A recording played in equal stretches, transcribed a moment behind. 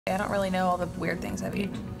I don't really know all the weird things I've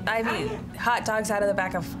eaten. I've eaten hot dogs out of the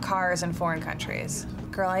back of cars in foreign countries.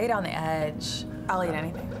 Girl, I eat on the edge. I'll eat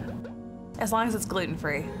anything. As long as it's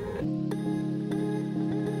gluten-free.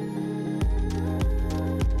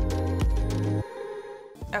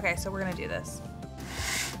 Okay, so we're gonna do this.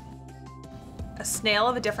 A snail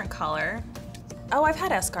of a different color. Oh, I've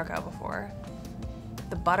had escargot before.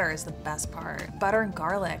 The butter is the best part. Butter and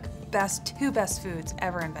garlic, two best foods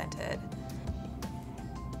ever invented.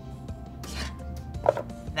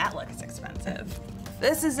 That looks expensive.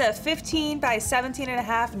 This is a 15 by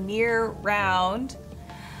 17.5 near round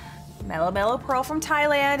Melo Melo pearl from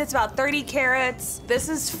Thailand. It's about 30 carats. This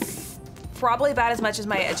is probably about as much as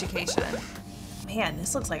my education. Man,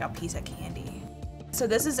 this looks like a piece of candy. So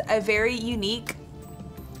this is a very unique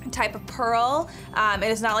type of pearl. It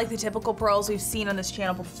is not like the typical pearls we've seen on this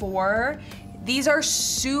channel before. These are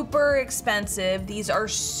super expensive. These are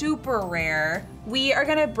super rare. We are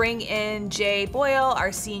gonna bring in Jay Boyle,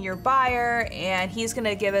 our senior buyer, and he's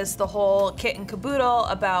gonna give us the whole kit and caboodle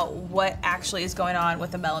about what actually is going on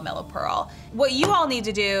with the Melo Melo pearl. What you all need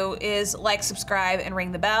to do is like, subscribe, and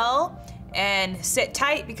ring the bell, and sit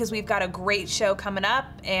tight because we've got a great show coming up,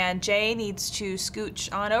 and Jay needs to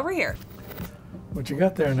scooch on over here. What you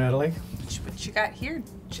got there, Natalie? What you got here,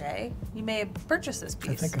 Jay? You may have purchased this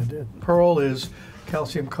piece. I think I did. Pearl is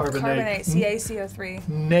calcium carbonate. Carbonate, CaCO3.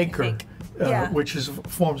 Nacre, yeah. Which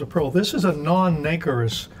forms a pearl. This is a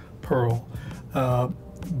non-nacreous pearl,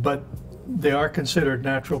 but they are considered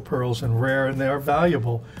natural pearls and rare, and they are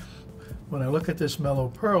valuable. When I look at this Melo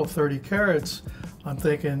pearl, 30 carats, I'm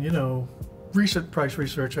thinking, you know, recent price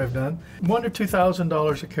research I've done, $1,000 to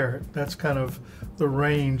 $2,000 a carat. That's kind of the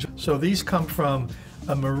range. So these come from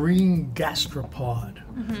a marine gastropod,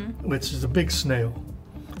 which is a big snail.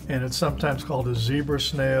 And it's sometimes called a zebra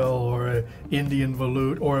snail or an Indian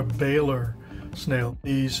volute or a Baylor snail.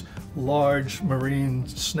 These large marine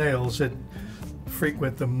snails that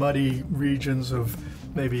frequent the muddy regions of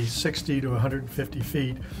maybe 60 to 150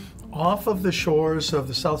 feet off of the shores of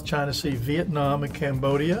the South China Sea, Vietnam and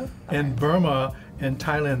Cambodia, and Burma and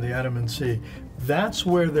Thailand, the Andaman Sea. That's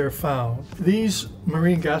where they're found. These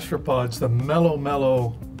marine gastropods, the Melo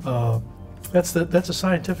Melo, that's a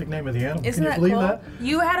scientific name of the animal. Isn't Can you believe cool? that?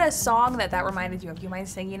 You had a song that reminded you of. Do you mind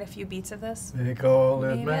singing a few beats of this? They call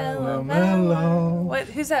it Melo Melo. What?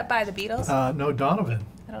 Who's that by? The Beatles? No, Donovan.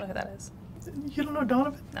 I don't know who that is. You don't know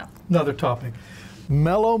Donovan? No. Another topic.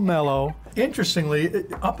 Melo Melo. Interestingly,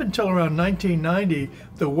 up until around 1990,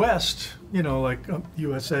 the West, you know, like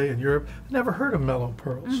USA and Europe, never heard of Melo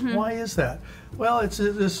pearls. Why is that? Well, it's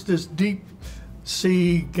this deep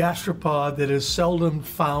sea gastropod that is seldom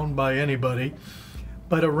found by anybody.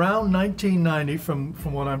 But around 1990,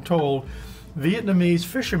 from what I'm told, Vietnamese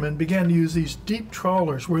fishermen began to use these deep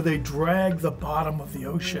trawlers where they drag the bottom of the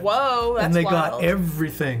ocean. Whoa, that's And they wild. got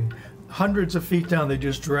everything. Hundreds of feet down, they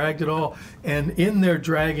just dragged it all. And in their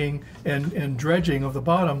dragging and dredging of the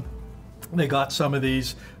bottom, they got some of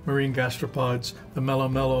these marine gastropods, the Melo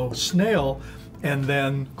Melo snail. And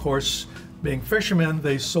then, of course, being fishermen,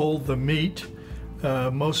 they sold the meat.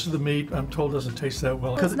 Most of the meat, I'm told, doesn't taste that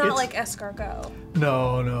well. It's not like escargot.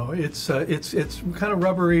 No, it's kind of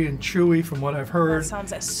rubbery and chewy from what I've heard. That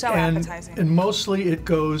sounds so appetizing. And mostly it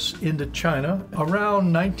goes into China.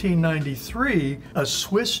 Around 1993, a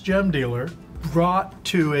Swiss gem dealer brought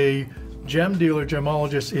to a gem dealer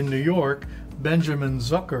gemologist in New York, Benjamin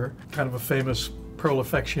Zucker, kind of a famous pearl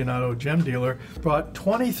aficionado gem dealer, brought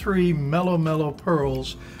 23 Melo Melo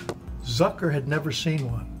pearls. Zucker had never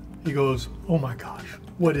seen one. He goes, oh my gosh,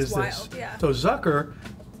 what is this? Yeah. So Zucker,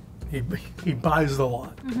 he buys the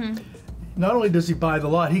lot. Not only does he buy the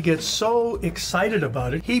lot, he gets so excited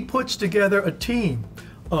about it, he puts together a team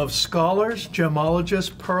of scholars,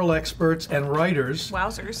 gemologists, pearl experts, and writers.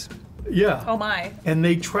 Wowzers. Yeah. Oh my. And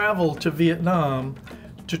they travel to Vietnam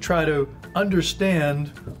to try to understand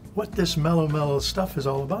what this Melo Melo stuff is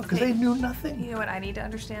all about, because they knew nothing. You know what I need to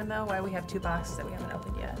understand, though? Why we have 2 boxes that we haven't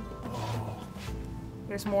opened yet. Oh.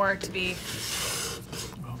 There's more to be.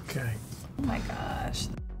 Okay. Oh my gosh.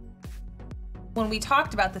 When we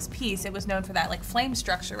talked about this piece, it was known for that like flame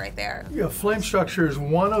structure right there. Yeah, flame structure is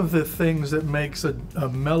one of the things that makes a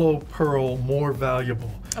Melo pearl more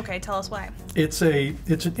valuable. Okay, tell us why. It's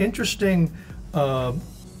an interesting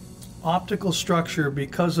optical structure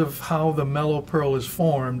because of how the Melo pearl is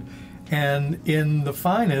formed, and in the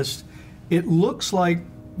finest, it looks like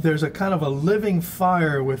there's a kind of a living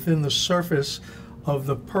fire within the surface of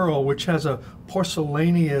the pearl, which has a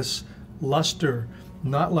porcelaneous luster,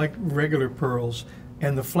 not like regular pearls.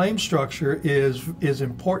 And the flame structure is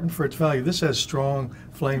important for its value. This has strong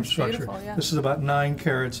flame structure. Yeah. This is about 9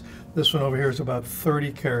 carats. This one over here is about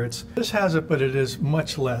 30 carats. This has it, but it is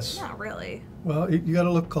much less. Not really. Well, you got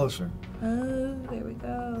to look closer. Oh, there we go.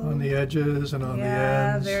 On the edges and on the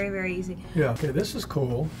Yeah, ends. very, very easy. Yeah, okay, this is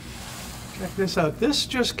cool. Check this out. This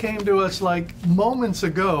just came to us like moments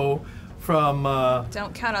ago from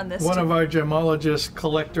Don't count on this. one of our gemologist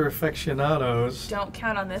collector aficionados. Don't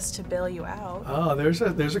count on this to bail you out. Oh, there's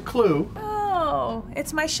a clue. Oh,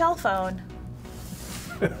 it's my shell phone.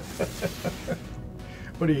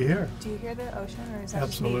 What do you hear? Do you hear the ocean, or is that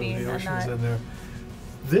Absolutely, just me the being ocean's in there.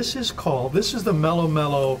 This is the Melo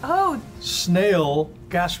Melo Oh, snail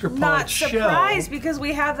gastropod not shell. surprised because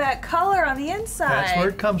we have that color on the inside. That's where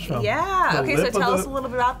it comes from. Yeah. The Okay, so lip of tell us the- a little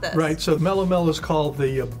bit about this. Right, so Melo Melo is called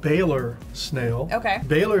the Baler snail. Okay.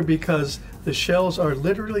 Baler because the shells are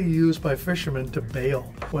literally used by fishermen to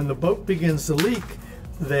bail. When the boat begins to leak,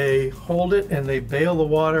 they hold it and they bail the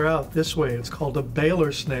water out this way. It's called a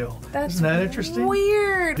baler snail. That's Isn't that interesting?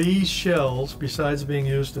 weird. These shells, besides being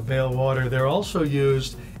used to bail water, they're also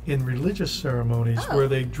used in religious ceremonies where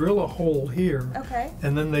they drill a hole here Okay.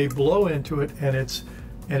 and then they blow into it and it's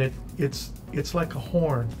like a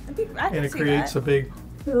horn I can and it see creates that. a big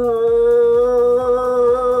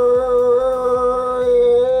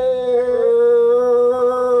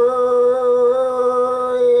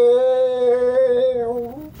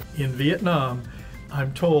in Vietnam.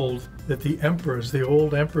 I'm told that the emperors, the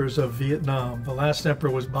old emperors of Vietnam, the last emperor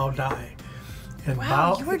was Bao Dai. And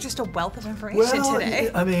Wow, Bao, you are just a wealth of information well, today.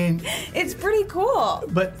 I mean, It's pretty cool.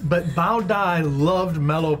 but Bao Dai loved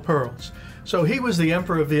mellow pearls. So he was the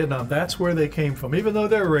emperor of Vietnam. That's where they came from. Even though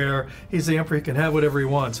they're rare, he's the emperor. He can have whatever he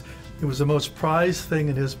wants. It was the most prized thing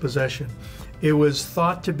in his possession. It was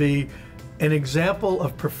thought to be an example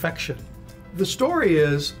of perfection. The story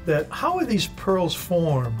is that how are these pearls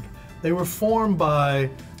formed? They were formed by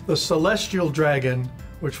the celestial dragon,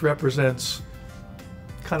 which represents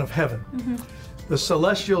kind of heaven. The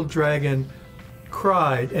celestial dragon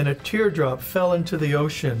cried, and a teardrop fell into the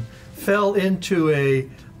ocean, fell into a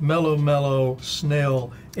Melo Melo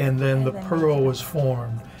snail, and then the pearl was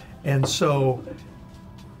formed. And so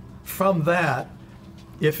from that,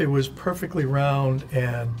 if it was perfectly round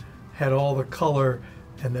and had all the color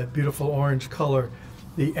and that beautiful orange color,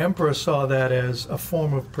 the emperor saw that as a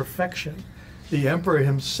form of perfection. The emperor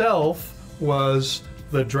himself was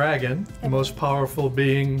the dragon, the most powerful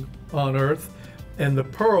being on earth, and the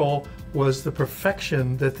pearl was the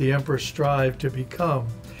perfection that the emperor strived to become.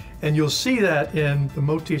 And you'll see that in the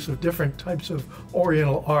motifs of different types of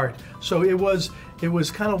Oriental art. So it was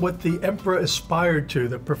kind of what the emperor aspired to,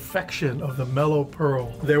 the perfection of the Melo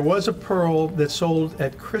pearl. There was a pearl that sold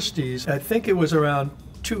at Christie's. I think it was around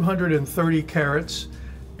 230 carats,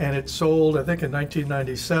 and it sold, I think in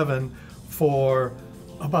 1997, for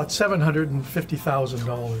about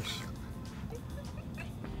 $750,000.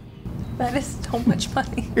 That is so much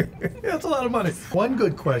money. That's a lot of money. One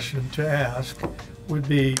good question to ask would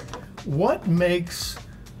be, what makes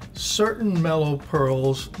certain Melo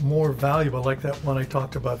pearls more valuable, like that one I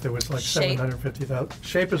talked about that was like Shape. 750,000?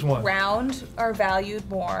 Shape is one. Round are valued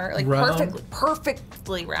more, like Round?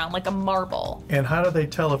 perfectly round, like a marble. And how do they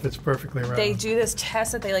tell if it's perfectly round? They do this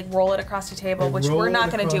test that they like roll it across the table, They which roll we're not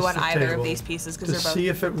it going to do across on the either table of these pieces because to they're both, see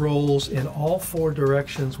if it rolls in all 4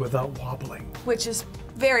 directions without wobbling. which is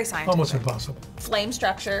very scientific. Almost impossible. Flame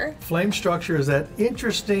structure. Flame structure is that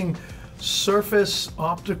interesting surface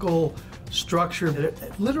optical structure.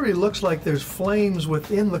 It literally looks like there's flames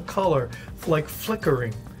within the color, like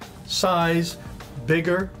flickering. Size,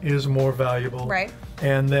 bigger is more valuable. Right.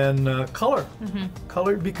 And then color.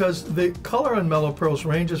 Color, because the color on Melo pearls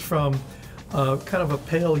ranges from kind of a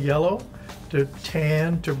pale yellow to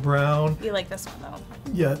tan to brown. You like this one though.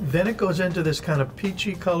 Yeah, then it goes into this kind of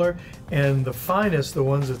peachy color, and the finest, the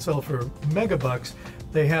ones that sell for megabucks,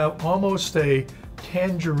 they have almost a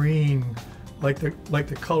tangerine, like the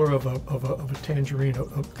color of a tangerine, a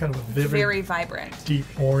kind of a vivid, Very vibrant. deep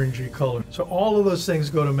orangey color. So all of those things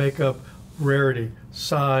go to make up rarity,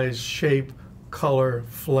 size, shape, color,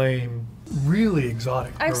 flame. Really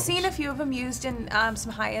exotic. I've pearls. seen a few of them used in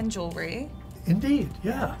some high-end jewelry. Indeed,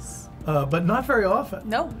 yeah. But not very often.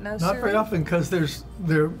 No, Not very often, because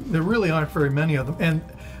there really aren't very many of them. And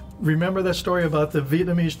remember that story about the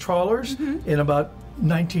Vietnamese trawlers? In about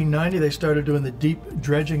 1990, they started doing the deep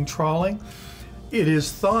dredging trawling. It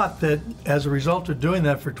is thought that as a result of doing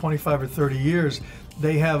that for 25 or 30 years,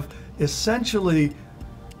 they have essentially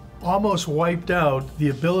almost wiped out the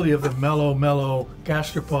ability of the Melo Melo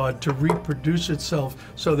gastropod to reproduce itself.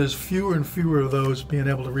 So there's fewer and fewer of those being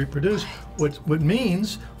able to reproduce. What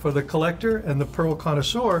means for the collector and the pearl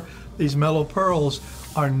connoisseur, these Melo pearls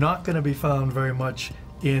are not going to be found very much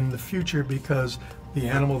in the future because the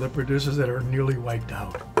animal that produces it are nearly wiped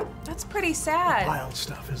out. That's pretty sad. Wild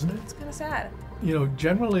stuff, isn't it? It's kind of sad. You know,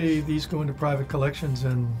 generally these go into private collections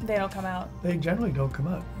and They don't come out. they generally don't come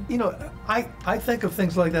out. You know, I think of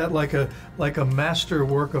things like that like a master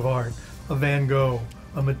work of art, a Van Gogh,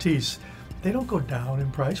 a Matisse. They don't go down in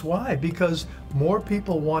price. Why? Because more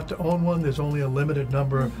people want to own one. There's only a limited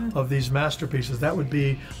number of these masterpieces. That would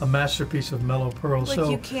be a masterpiece of Melo pearl. Like So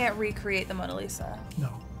you can't recreate the Mona Lisa. no,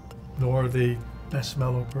 nor the best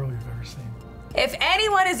Melo pearl you've ever seen. If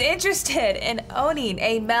anyone is interested in owning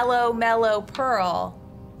a Melo Melo pearl,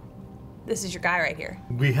 this is your guy right here.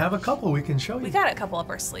 We have a couple we can show you. We got a couple up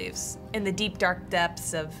our sleeves in the deep dark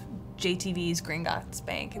depths of JTV's Gringotts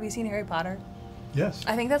Bank. Have you seen Harry Potter? Yes.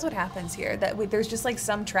 I think that's what happens here. There's just like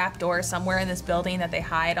some trap door somewhere in this building that they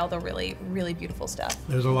hide all the really, really beautiful stuff.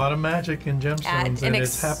 There's a lot of magic in gemstones, and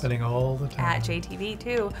it's happening all the time. At JTV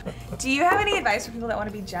too. Do you have any advice for people that want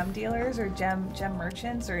to be gem dealers or gem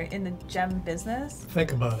merchants or in the gem business?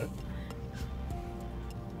 Think about it.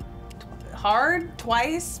 Hard?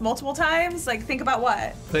 Twice? Multiple times? Like think about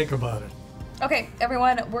what? Think about it. Okay,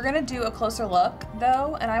 everyone, we're gonna do a closer look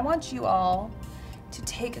though, and I want you all to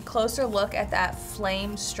take a closer look at that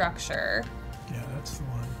flame structure. Yeah, that's the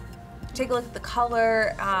one. Take a look at the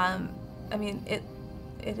color. I mean,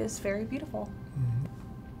 it is very beautiful.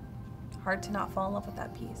 Hard to not fall in love with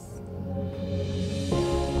that piece.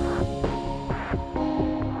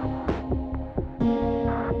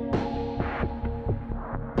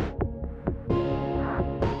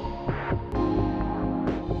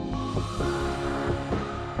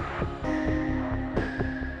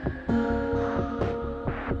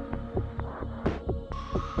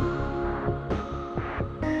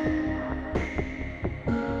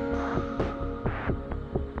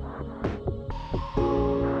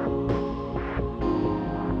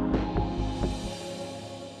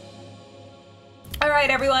 All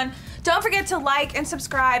right, everyone. Don't forget to like and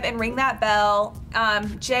subscribe and ring that bell.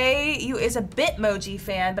 Jay, you is a Bitmoji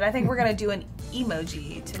fan, but I think we're gonna do an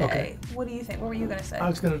emoji today. Okay. What do you think? What were you gonna say? I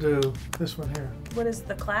was going to do this one here. What is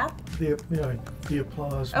the clap? The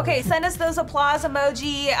applause. Okay, send us those applause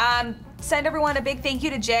emoji. Send everyone a big thank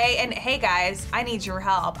you to Jay. And hey guys, I need your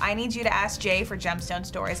help. I need you to ask Jay for gemstone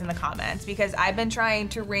stories in the comments because I've been trying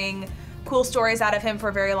to wring cool stories out of him for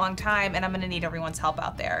a very long time, and I'm gonna need everyone's help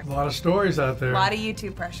out there. A lot of stories out there. A lot of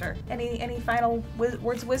YouTube pressure. Any final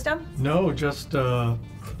words of wisdom? No, just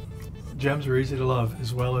gems are easy to love,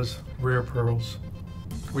 as well as rare pearls.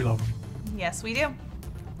 We love them. Yes, we do.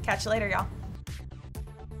 Catch you later, y'all.